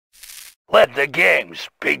Let the games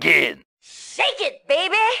begin. Shake it,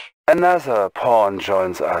 baby! Another pawn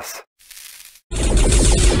joins us.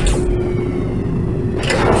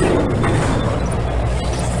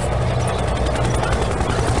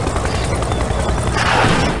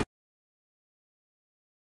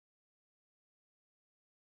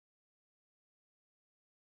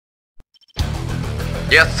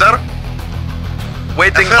 Yes, sir.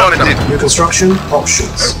 Waiting order. New construction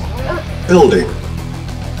options. Building.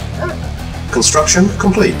 Construction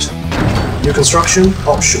complete. New construction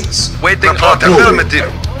options. Waiting order.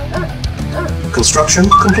 Affirmative. Construction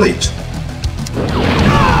complete.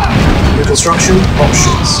 New construction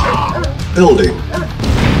options. Building.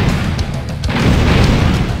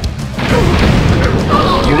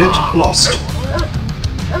 Unit lost.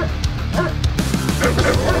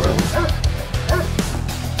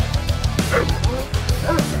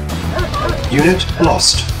 Unit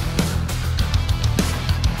lost.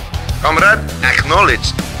 Comrade,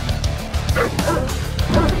 acknowledged.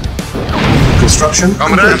 Construction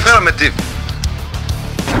Comrade, complete. affirmative.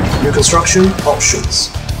 New construction options.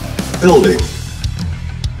 Building.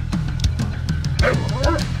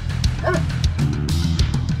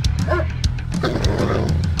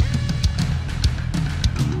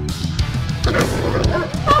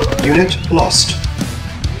 Unit lost.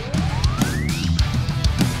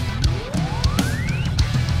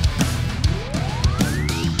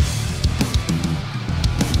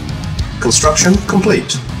 Construction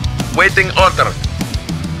complete. Waiting order.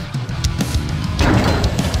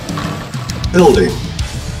 Building.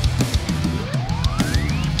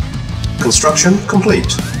 Construction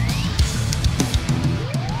complete.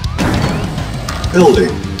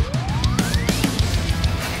 Building.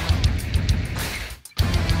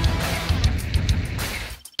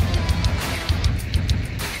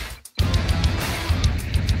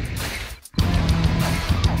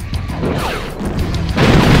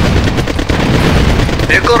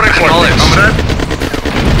 Vehicle reporting,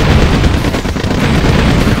 comrade.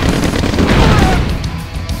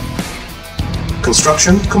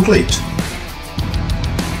 Construction complete.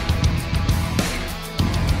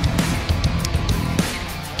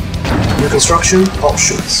 New construction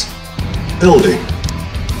options. Building.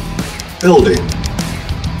 Building.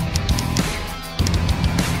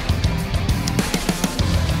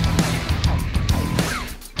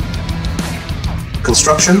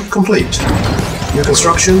 Construction complete. New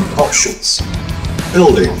construction options.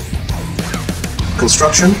 Building.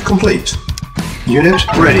 Construction complete. Unit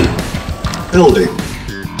ready. Building.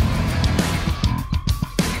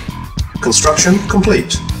 Construction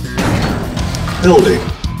complete. Building.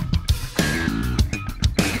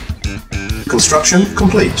 Construction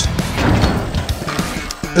complete.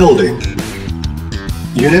 Building.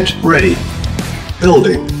 Unit ready.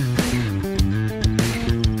 Building.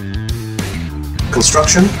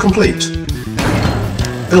 Construction complete.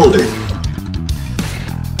 Building.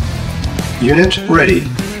 Unit ready.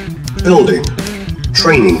 Building.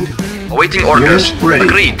 Training. Awaiting orders. Unit ready.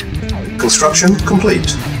 Agreed. Construction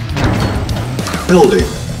complete. Building.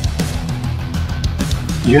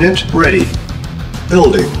 Unit ready.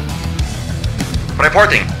 Building.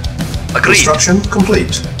 Reporting. Agreed. Construction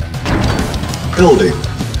complete. Building.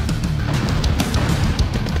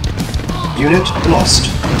 Unit lost.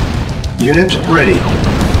 Unit ready.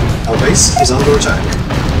 Our base is under attack.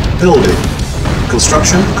 Building.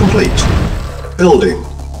 Construction complete. Building.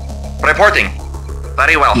 Reporting.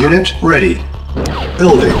 Very well. Unit ready.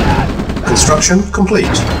 Building. Construction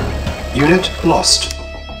complete. Unit lost.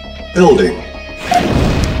 Building.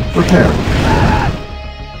 Repair.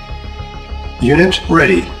 Unit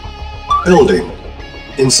ready. Building.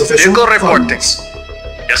 Insufficient Vehicle reporting. funds.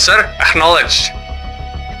 Yes, sir. Acknowledged.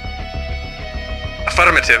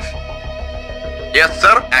 Affirmative. Yes,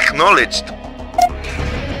 sir. Acknowledged.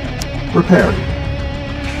 Repairing.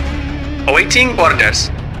 Awaiting orders.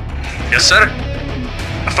 Yes, sir.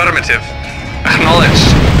 Affirmative.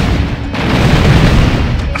 Acknowledged.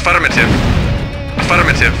 Affirmative.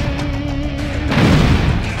 Affirmative.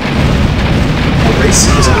 Our base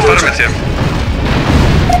is under Affirmative. attack.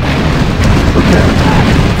 Repair.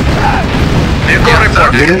 Vehicle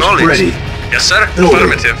report. Unit Acknowledged. ready. Yes, sir. Building.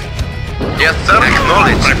 Affirmative. Yes, sir.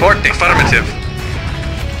 Acknowledged. Reporting. Affirmative.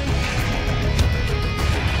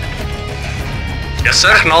 Yes,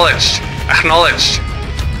 sir. Acknowledged. Acknowledged.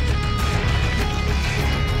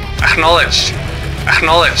 Acknowledged.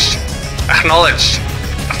 Acknowledged. Acknowledged.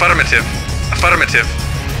 Affirmative. Affirmative.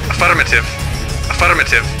 Affirmative.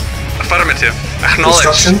 Affirmative. Affirmative. Acknowledged.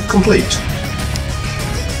 Construction complete.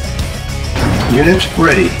 Unit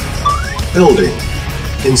ready. Building.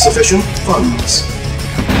 Insufficient funds.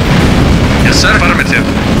 Yes, sir. Affirmative.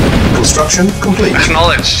 Construction complete.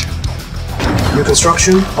 Acknowledged. New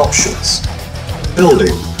construction options.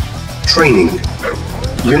 Building. Training.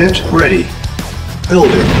 Unit ready.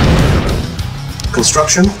 Building.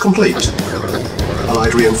 Construction complete.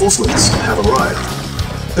 Allied reinforcements have arrived.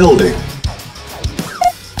 Building.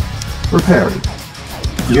 Repairing.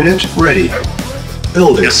 Unit ready.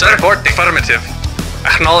 Building. Yes, sir. Report. Affirmative.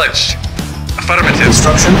 Acknowledged. Affirmative.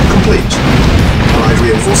 Construction complete. Allied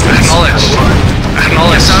reinforcements Acknowledged. have arrived.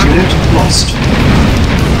 Acknowledged, sir. Unit lost.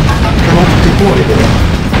 Cannot deploy here.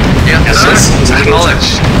 Yes, sir. Is under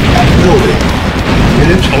Acknowledged. Building.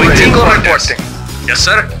 Unit Awaiting ready. reporting. Yes,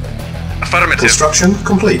 sir. Affirmative. Construction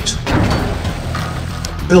complete.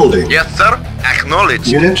 Building. Yes, sir. Acknowledged.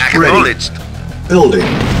 Unit ready. Acknowledged. Building.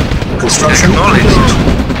 Construction Acknowledged.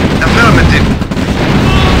 complete. Affirmative.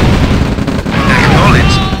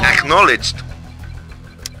 Acknowledged. Acknowledged.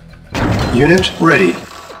 Unit ready.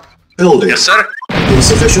 Building. Yes, sir.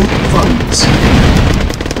 Insufficient funds.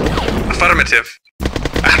 Affirmative.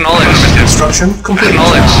 Acknowledged. Construction complete.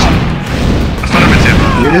 Acknowledged. Affirmative.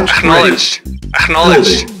 Unit Acknowledged.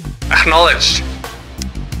 Acknowledged. Acknowledged.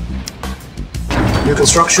 New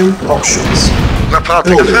construction options.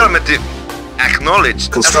 Reporting. Building. Affirmative.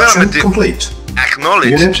 Acknowledged. Construction Affirmative. complete.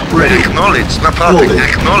 Acknowledged. Unit ready. Acknowledged. Reporting. Building.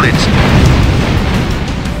 Acknowledged.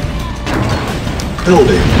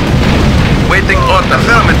 Building. Waiting order.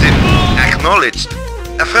 Affirmative. Acknowledged.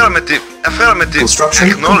 Affirmative. Affirmative. Construction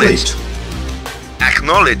Acknowledged. complete.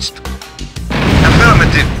 Acknowledged.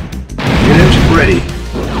 Affirmative. Unit ready.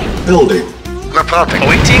 Building. Reporting.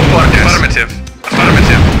 Awaiting orders. Affirmative.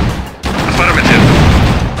 Affirmative. Affirmative.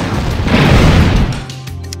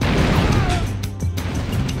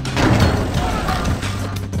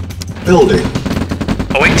 Building.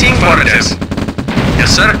 Awaiting orders.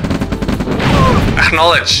 Yes, sir.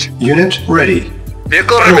 Acknowledged. Unit ready.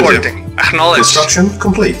 Vehicle Building. reporting. Acknowledged. Construction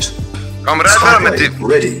complete. Comrade. Spy plane Affirmative.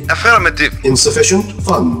 ready. Affirmative. Insufficient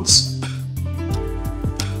funds.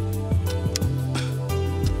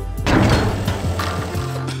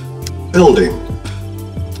 Building.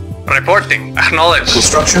 Reporting. Acknowledged.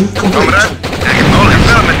 Construction complete. Comrade. Acknowledged.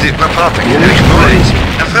 Affirmative. Reporting. Unit Acknowledged.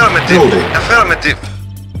 Affirmative. Building. Affirmative.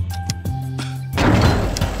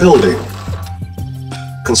 Building.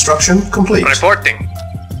 Construction complete. Reporting.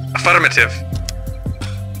 Affirmative.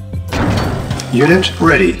 Unit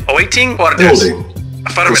ready. Awaiting orders. Building.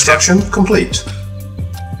 Affirmative. Construction complete.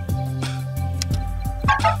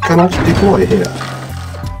 Cannot deploy here.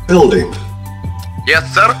 Building.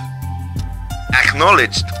 Yes, sir.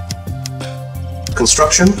 Acknowledged.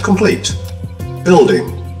 Construction complete. Building.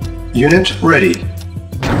 Unit ready.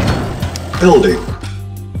 Building.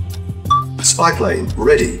 Spy plane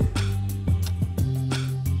ready.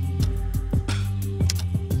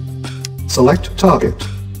 Select target.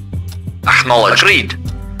 Acknowledged. Agreed.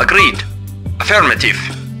 Agreed. Affirmative.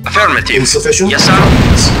 Affirmative. Insufficient Yes, sir.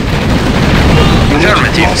 funds. Unit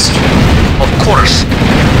Affirmative. lost. Of course.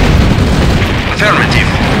 Affirmative.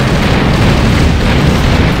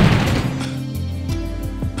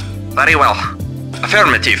 Very well.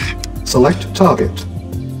 Affirmative. Select target.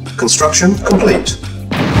 Construction complete.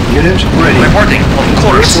 Unit ready. Reporting. Of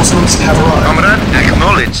course. Reinforcements have arrived. Comrade.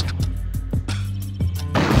 Acknowledged.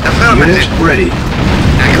 Unit Affirmative. ready.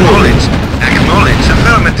 Acknowledged. Acknowledged.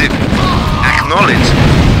 Affirmative. Acknowledged.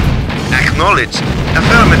 Acknowledged.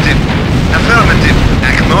 Affirmative. Affirmative.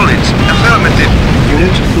 Acknowledged. Affirmative.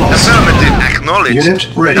 Unit lost. Affirmative. Acknowledged. Unit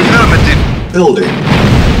ready. Affirmative. Building.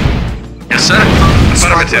 Yes, sir. Spy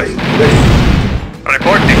Affirmative. plane ready.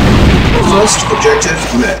 Reporting. First objective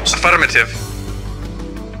met. Affirmative.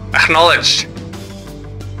 Acknowledged.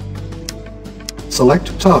 Select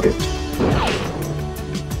target.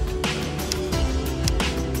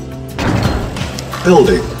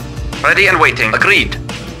 Building. Ready and waiting. Agreed.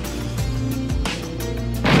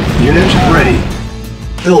 Unit ready.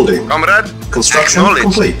 Building. Comrade. Construction Acknowledged.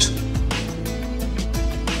 complete.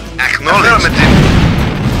 Acknowledged. Affirmative.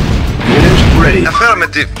 Unit ready.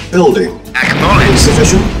 Affirmative. Building. Acknowledged.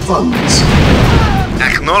 Insufficient funds.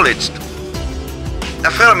 Acknowledged.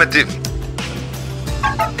 Affirmative.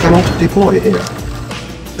 Cannot deploy here.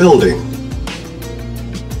 Building.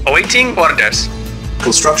 Awaiting orders.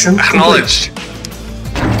 Construction complete. Acknowledged.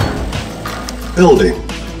 Building.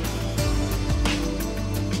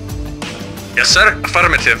 Yes, sir.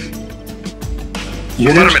 Affirmative.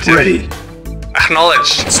 Unit Affirmative. ready.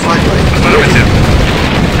 Acknowledged. Spy plane. Affirmative.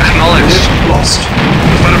 Acknowledged. Unit lost.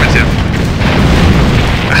 Affirmative.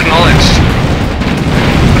 Acknowledged.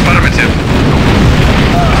 Affirmative.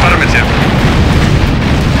 Affirmative.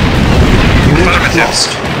 Unit Affirmative. lost.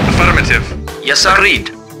 Affirmative. Yes, sir. Agreed.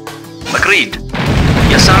 Agreed.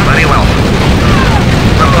 Yes, sir. Very well.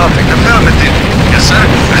 Reporting. Affirmative. Yes, sir.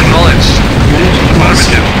 Acknowledged.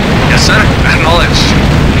 Affirmative. Yes, sir. Acknowledged.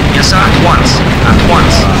 Yes, sir. At once. At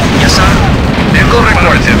once. Yes, sir. Vehicle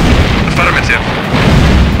reported. Affirmative.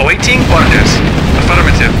 Awaiting orders.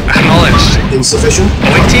 Affirmative. Acknowledged. Insufficient.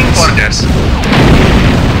 Awaiting orders.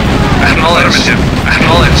 Acknowledged.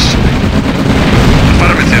 Acknowledged.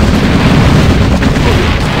 Affirmative.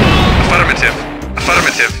 Affirmative.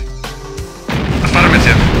 Affirmative.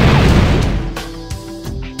 Affirmative.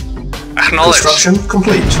 Acknowledged. Construction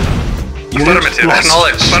complete. Unit Affirmative. lost.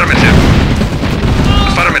 Acknowledged. Affirmative.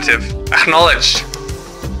 Affirmative. Acknowledged.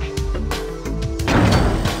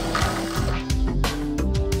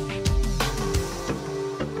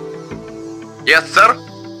 Yes, sir.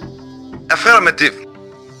 Affirmative.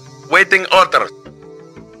 Waiting orders.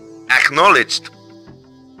 Acknowledged.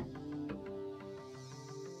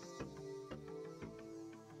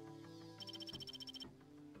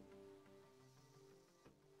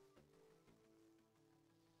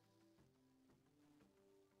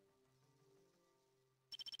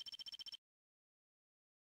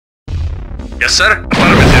 Yes, sir.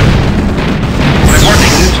 Affirmative.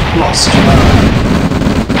 Reporting. Unit lost.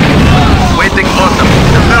 Waiting order.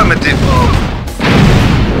 Affirmative.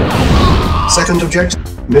 Second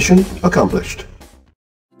objective. Mission accomplished.